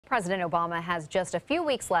President Obama has just a few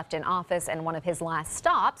weeks left in office, and one of his last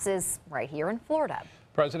stops is right here in Florida.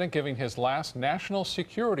 President giving his last national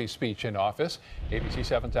security speech in office. ABC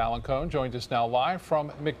 7's Alan Cohn joins us now live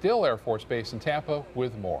from MacDill Air Force Base in Tampa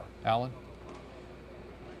with more. Alan?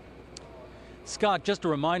 Scott, just a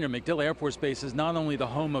reminder, MacDill Air Force Base is not only the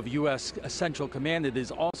home of U.S. Central Command, it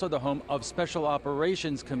is also the home of Special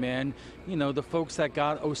Operations Command, you know, the folks that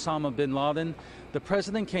got Osama bin Laden. The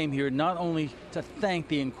president came here not only to thank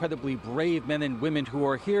the incredibly brave men and women who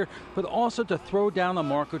are here, but also to throw down a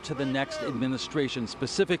marker to the next administration,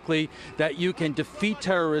 specifically that you can defeat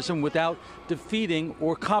terrorism without defeating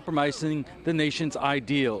or compromising the nation's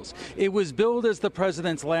ideals. It was billed as the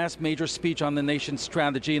president's last major speech on the nation's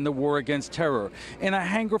strategy in the war against terror. In a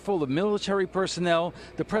hangar full of military personnel,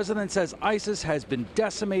 the president says ISIS has been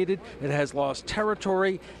decimated, it has lost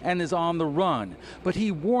territory, and is on the run. But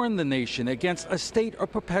he warned the nation against a state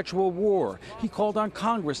of perpetual war. He called on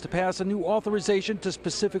Congress to pass a new authorization to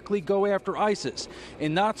specifically go after ISIS.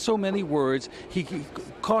 In not so many words, he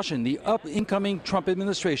cautioned the incoming Trump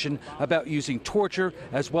administration about using torture,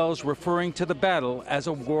 as well as referring to the battle as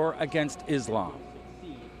a war against Islam.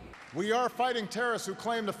 We are fighting terrorists who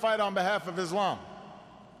claim to fight on behalf of Islam,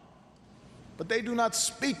 but they do not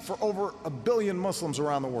speak for over 1 billion Muslims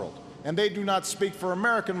around the world, and they do not speak for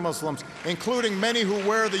American Muslims, including many who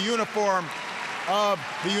wear the uniform of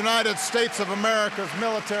the United States of America's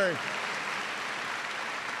military.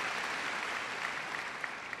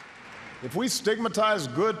 If we stigmatize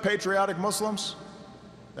good, patriotic Muslims,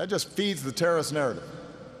 that just feeds the terrorist narrative.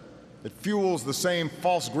 It fuels the same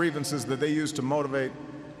false grievances that they use to motivate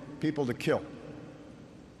people to kill.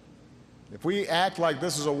 If we act like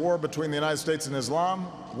this is a war between the United States and Islam,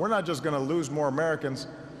 we're not just going to lose more Americans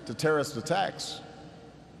to terrorist attacks,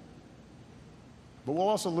 but we'll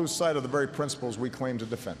also lose sight of the very principles we claim to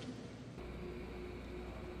defend.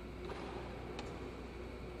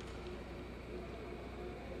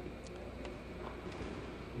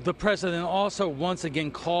 The president also once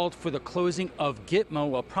again called for the closing of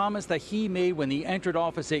Gitmo, a promise that he made when he entered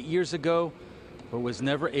office 8 years ago, but was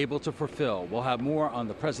never able to fulfill. We'll have more on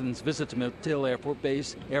the president's visit to MacDill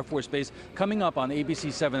Air Force Base coming up on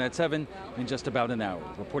ABC 7 at 7 in just about an hour.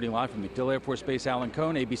 Reporting live from MacDill Air Force Base, Alan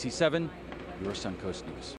Cohn, ABC 7, your Suncoast News.